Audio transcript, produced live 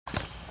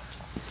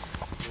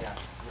Yeah,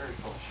 very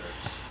cool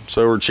shirts.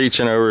 So we're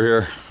cheeching over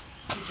here.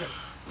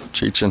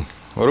 Cheeching.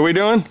 What are we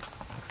doing?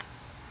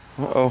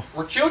 Uh-oh.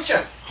 We're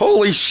chooching.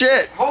 Holy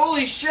shit!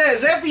 Holy shit,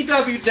 is that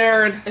VW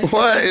Darren?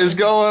 What is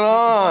going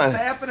on? What's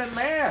happening,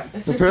 man?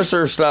 The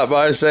pisser stopped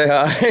by to say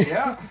hi.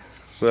 Yeah.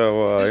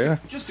 So, yeah.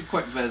 Just a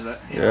quick visit.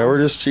 Yeah, we're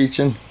just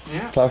cheeching.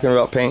 Yeah. Talking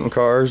about painting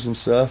cars and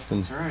stuff.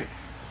 And that's right.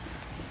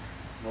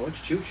 Well, it's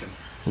chooching.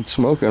 It's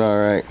smoking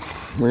alright.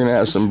 We're gonna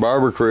have some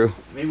barber crew.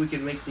 Maybe we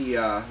can make the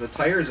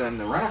tires on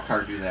the rental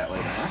car do that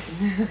later, huh?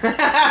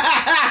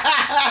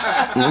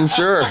 I'm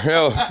sure.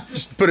 Yeah,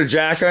 just put a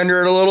jack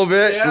under it a little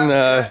bit. Yeah,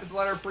 And, just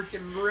let her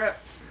freaking rip.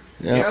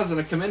 Yeah. Yeah, I was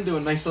gonna come in do a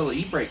nice little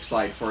e-brake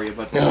slide for you,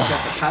 but then it's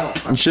got the pedal.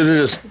 You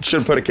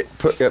should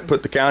have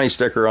put the county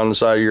sticker on the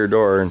side of your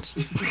door. And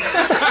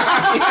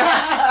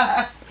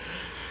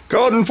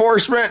Code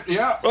enforcement.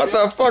 Yeah. What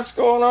the fuck's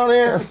going on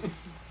here?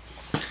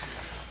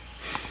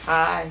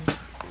 Hi.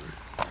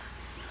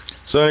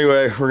 So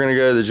anyway, we're gonna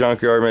go to the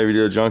junkyard. Maybe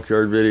do a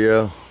junkyard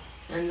video.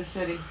 In the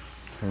city.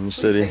 In the Please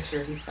city. make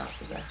sure he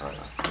stops at that car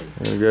lot, please.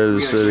 We're gonna go to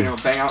the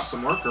city. Bang out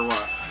some work or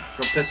what?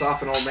 Go piss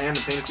off an old man and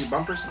paint a few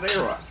bumpers today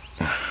or what?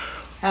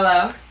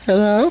 Hello?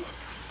 Hello.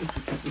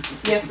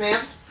 Yes,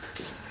 ma'am?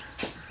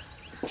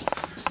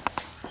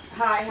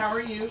 Hi, how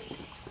are you?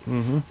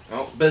 Mm-hmm.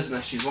 Oh,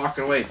 business. She's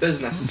walking away.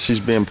 Business. She's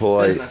being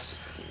polite. Business.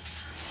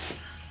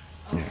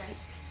 Okay.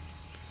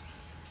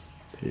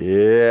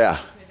 Yeah.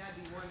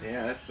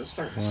 Yeah, that's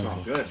starting to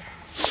smell good.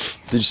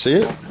 Did you see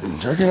it?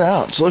 Check it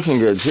out. It's looking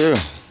good too.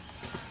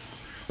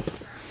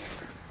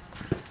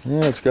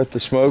 Yeah, it's got the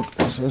smoke.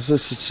 It's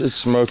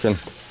smoking.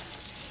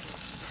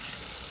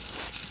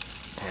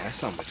 Yeah, that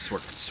sounds like it's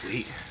working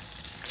sweet.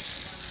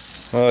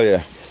 Oh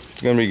yeah,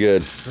 it's gonna be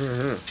good.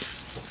 Mm-hmm.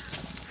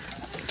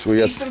 So we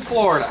got Eastern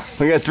Florida.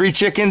 3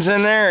 chickens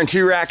in there and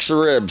 2 racks of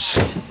ribs.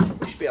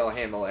 We should be able to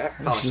handle that.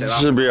 Polish it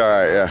off. Should be all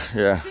right. Yeah,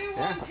 yeah.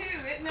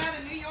 212, isn't that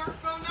a New York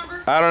phone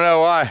number? I don't know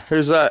why.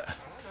 Who's that?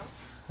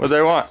 What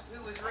they want?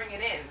 Who was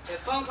ringing in? The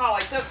phone call I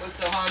took was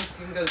so Hans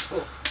can go to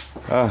school.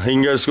 Oh, he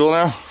can go to school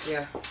now.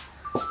 Yeah.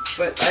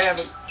 But I have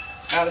a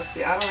out of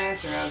state. I don't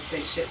answer out of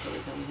state shit till they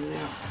tell me who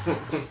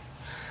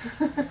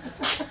they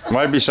are.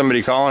 Might be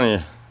somebody calling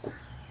you.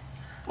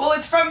 Well,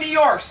 it's from New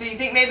York, so you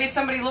think maybe it's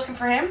somebody looking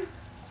for him?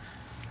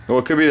 Well,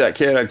 it could be that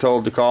kid I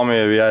told to call me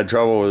if he had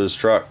trouble with his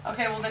truck.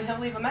 Okay, well then he'll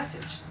leave a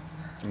message.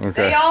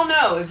 Okay. They all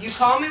know if you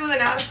call me with an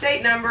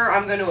out-of-state number,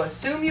 I'm going to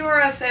assume you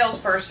are a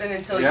salesperson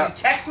until you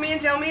text me and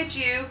tell me it's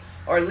you,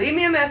 or leave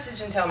me a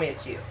message and tell me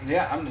it's you.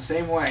 Yeah, I'm the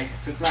same way.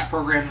 If it's not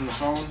programmed in the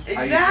phone.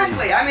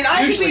 Exactly. I mean,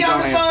 I could be on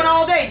the phone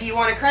all day. Do you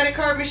want a credit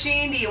card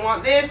machine? Do you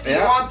want this? Do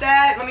you want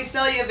that? Let me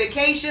sell you a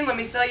vacation. Let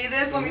me sell you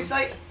this. Let me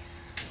sell you...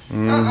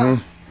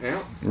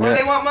 Yeah. Or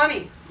they want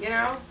money. You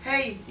know,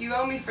 hey, you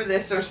owe me for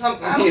this or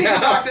something. I don't need to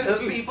talk to those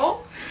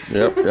people.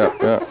 Yep.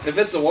 If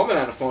it's a woman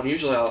on the phone,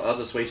 usually I'll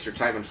just waste her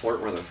time and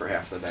flirt with her for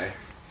half the day.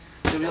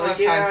 She'll be like,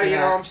 yeah, you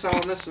know, I'm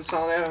selling this and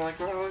selling that. I'm like,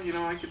 well, you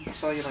know, I could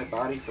sell you my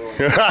body for like,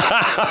 you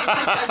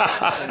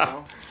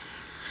know.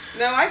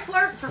 No, I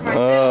flirt for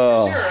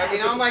myself for sure. I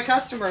mean, all my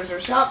customers are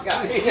shop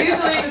guys.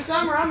 Usually in the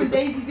summer, I'm in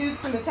Daisy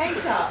Dukes and a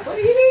tank top. What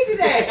do you need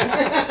today?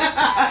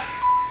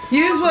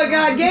 Use what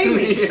God gave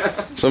me.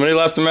 Somebody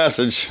left a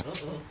message.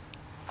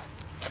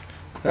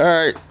 All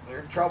right. They're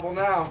in trouble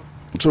now.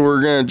 So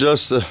we're gonna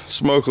adjust the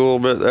smoke a little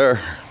bit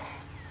there.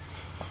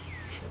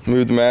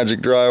 Move the magic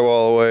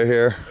drywall away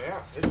here.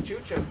 Yeah, it's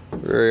choo-choo.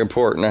 Very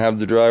important to have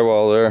the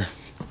drywall there.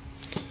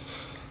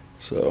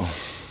 So.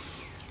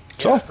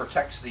 Yeah, it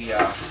protects the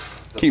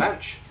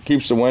bench.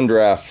 Keeps the wind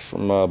draft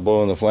from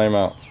blowing the flame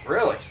out.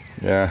 Really?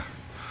 Yeah.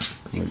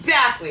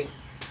 Exactly.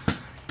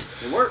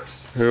 It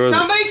works.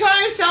 Somebody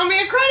trying to sell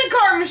me a credit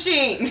card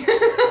machine.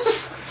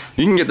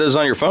 You can get those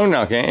on your phone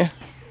now, can't you?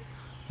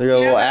 They got a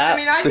little app. I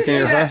mean, I just sticking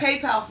in do your that phone.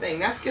 PayPal thing.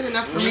 That's good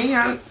enough for me.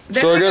 Then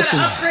So I I guess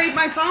gotta upgrade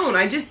my phone.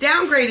 I just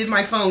downgraded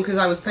my phone because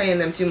I was paying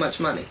them too much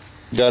money.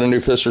 Got a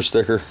new pisser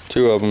sticker,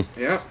 2 of them.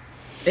 Yeah.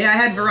 Yeah, I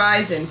had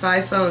Verizon.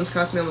 5 phones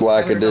cost me almost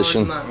Black $500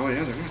 edition. a month. Oh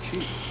yeah, they're not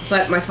cheap.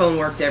 But my phone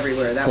worked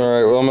everywhere. That All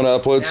right, well I'm gonna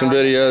upload some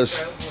videos.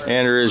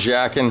 Andrew is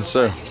yakking,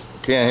 so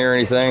can't hear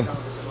anything.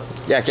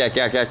 Yak, yak,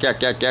 yak, yak,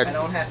 yak, yak, yak. I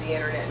don't have the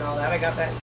internet and all that. I got that.